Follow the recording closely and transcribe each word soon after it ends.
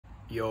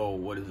Yo,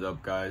 what is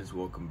up guys?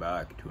 Welcome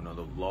back to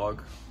another vlog.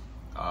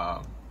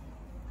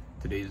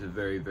 Today's a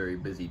very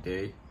busy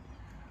day,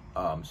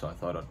 so I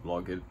thought I'd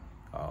vlog it.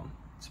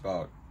 It's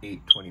about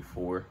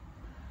 8:24.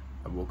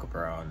 I woke up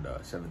around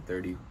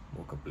 7:30.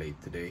 Woke up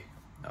late today.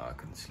 I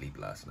couldn't sleep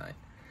last night,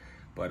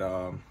 but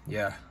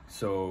yeah,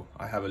 so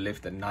I have a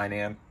lift at 9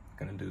 a.m.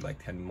 Gonna do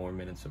like 10 more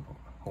minutes of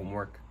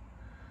homework,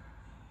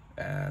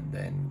 and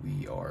then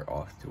we are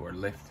off to our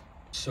lift.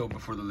 So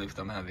before the lift,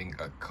 I'm having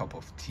a cup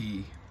of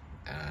tea,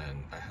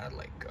 and I had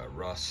like a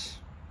Russ.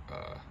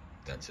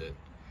 That's it.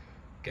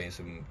 Getting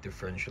some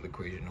differential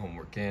equation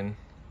homework in.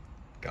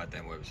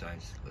 Goddamn web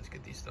science. Let's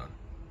get these done.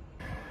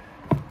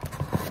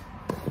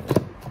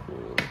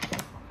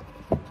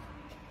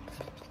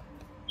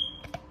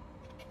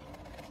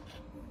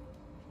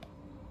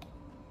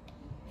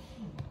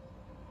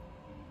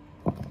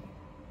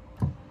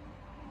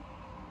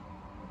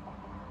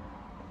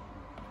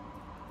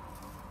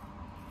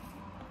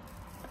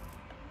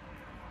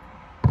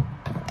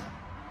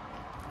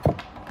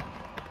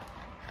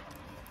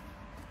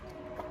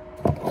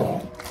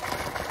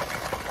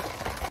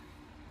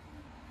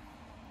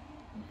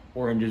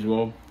 Orange as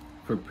well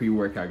for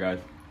pre-workout, guys.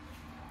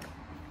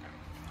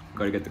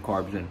 Gotta get the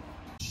carbs in.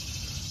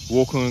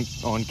 Walking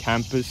on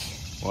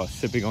campus while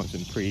sipping on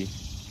some pre.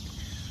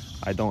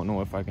 I don't know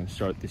if I can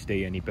start this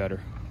day any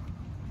better.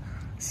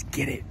 Let's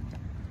get it.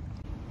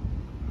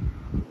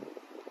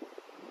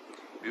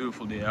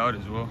 Beautiful day out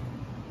as well.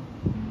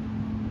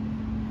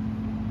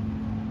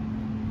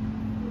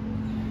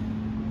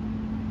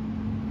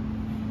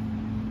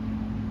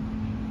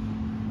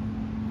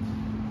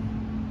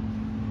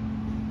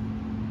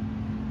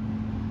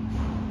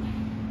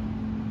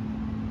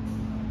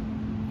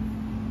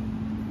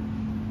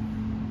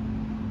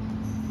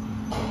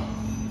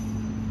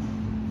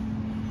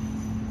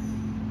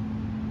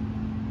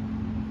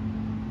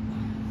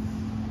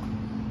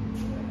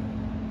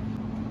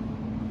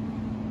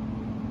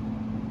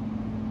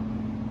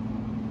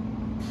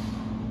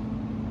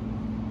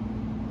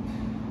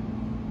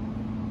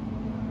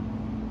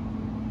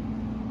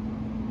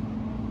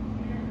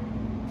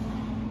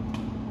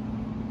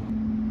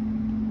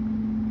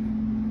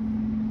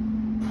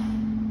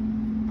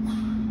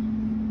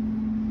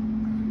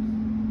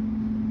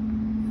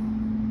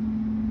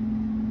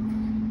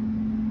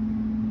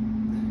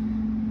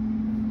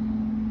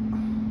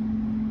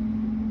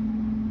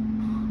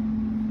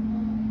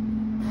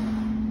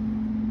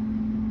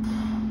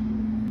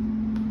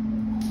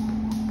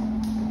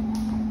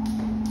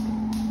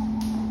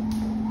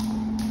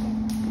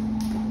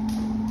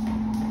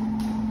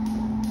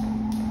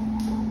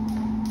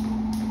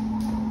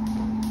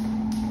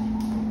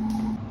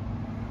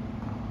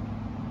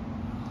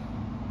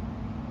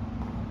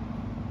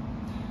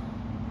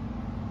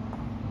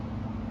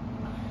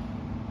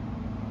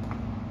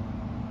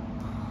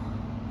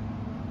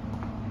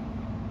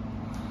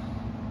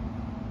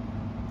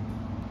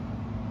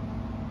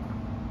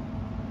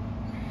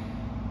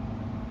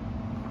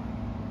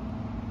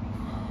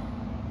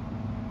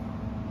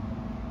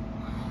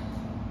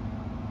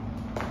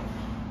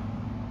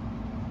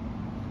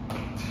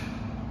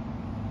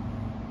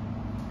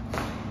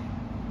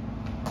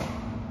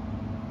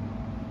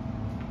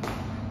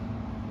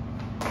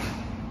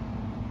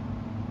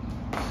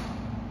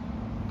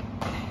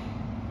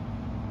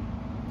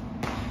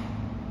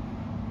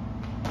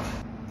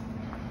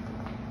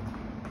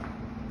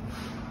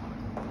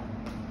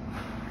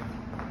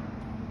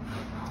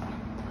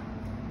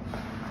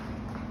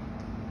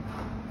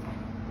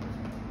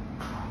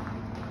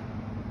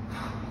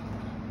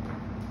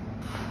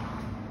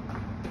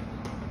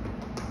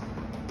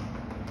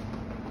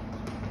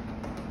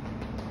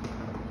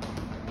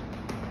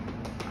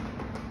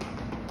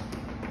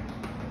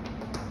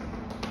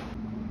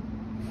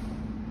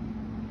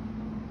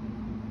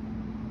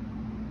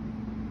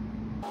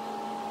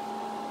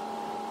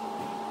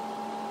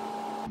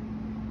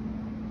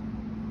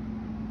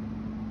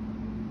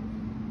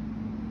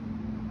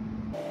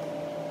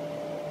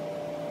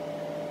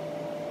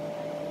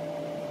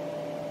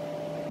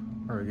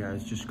 Alright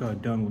guys, just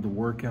got done with the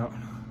workout.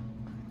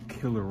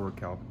 Killer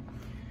workout.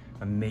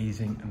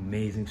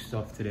 Amazing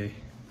stuff today.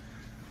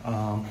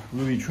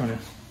 Really trying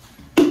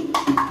to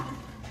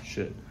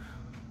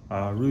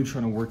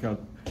work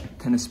out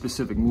kind of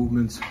specific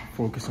movements,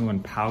 focusing on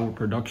power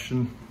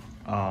production.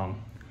 So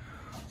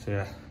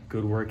yeah,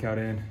 good workout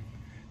in.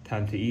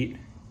 Time to eat.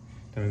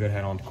 Then we gotta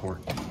head on to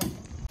court.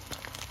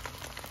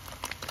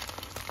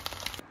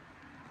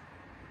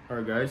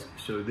 Alright guys,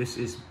 so this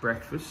is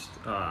breakfast.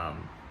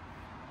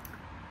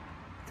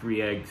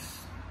 3 eggs,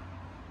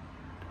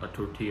 a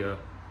tortilla,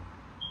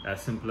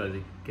 as simple as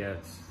it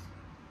gets.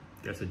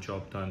 Gets the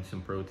job done.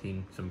 Some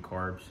protein, some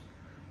carbs,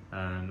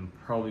 and I'm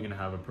probably gonna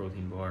have a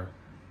protein bar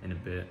in a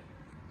bit.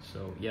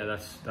 So yeah,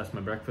 that's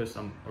my breakfast.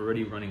 I'm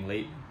already running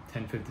late,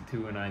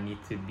 10:52, and I need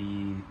to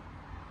be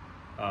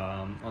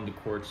on the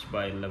courts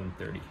by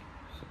 11:30.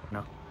 So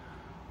now,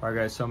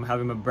 alright guys, so I'm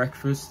having my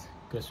breakfast.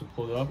 Guess who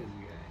pulled up?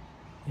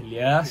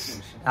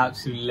 Elias,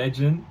 absolute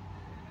legend,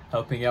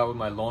 helping out with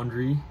my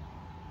laundry.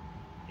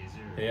 Yes,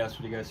 sir. Hey, that's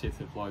what you guys say to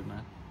the vlog,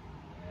 man.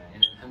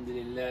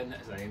 Alhamdulillah,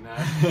 sorry,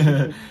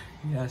 nah.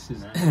 Yes,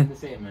 it's Nah, the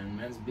same, man.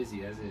 Man's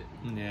busy, that's it.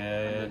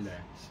 yeah,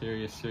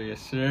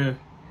 serious, sir.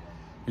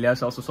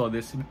 Elias also saw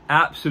this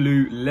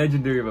absolute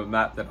legendary of a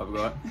map that I've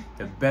got.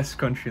 The best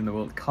country in the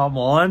world. Come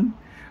on.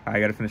 Alright, I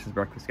gotta finish this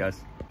breakfast,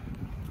 guys.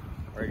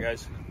 Alright,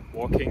 guys,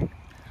 walking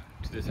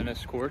to the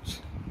tennis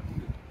courts.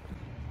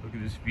 Look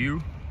at this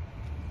view.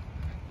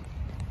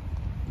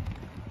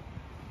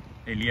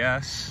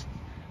 Elias,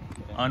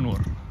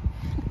 Anwar,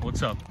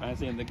 what's up? I'm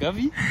saying the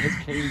Govy?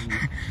 That's crazy.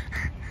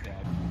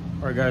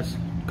 Alright, guys,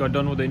 got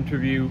done with the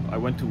interview. I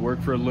went to work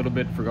for a little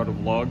bit, forgot to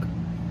vlog,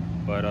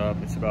 but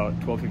it's about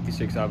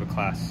 12:56. I have a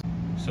class.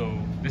 So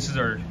this is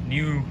our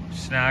new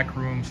snack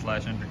room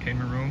slash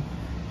entertainment room.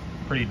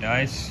 Pretty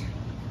nice.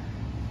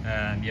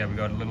 And yeah, we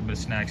got a little bit of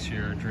snacks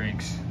here,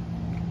 drinks.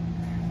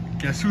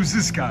 Guess who's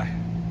this guy?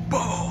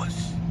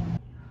 Boss!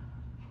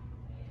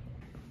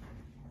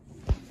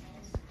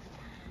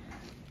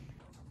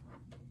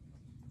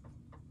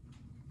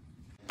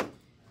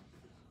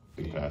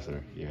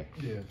 Faster, yeah.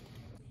 Yeah.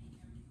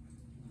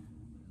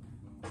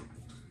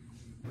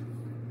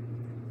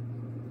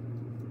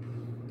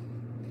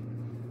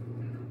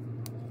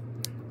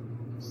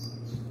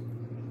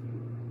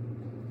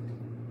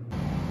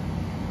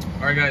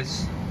 Alright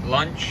guys,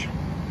 lunch.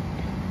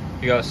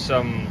 We got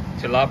some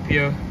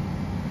tilapia,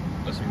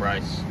 got some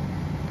rice.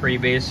 Pretty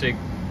basic,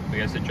 but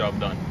gets the job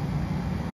done.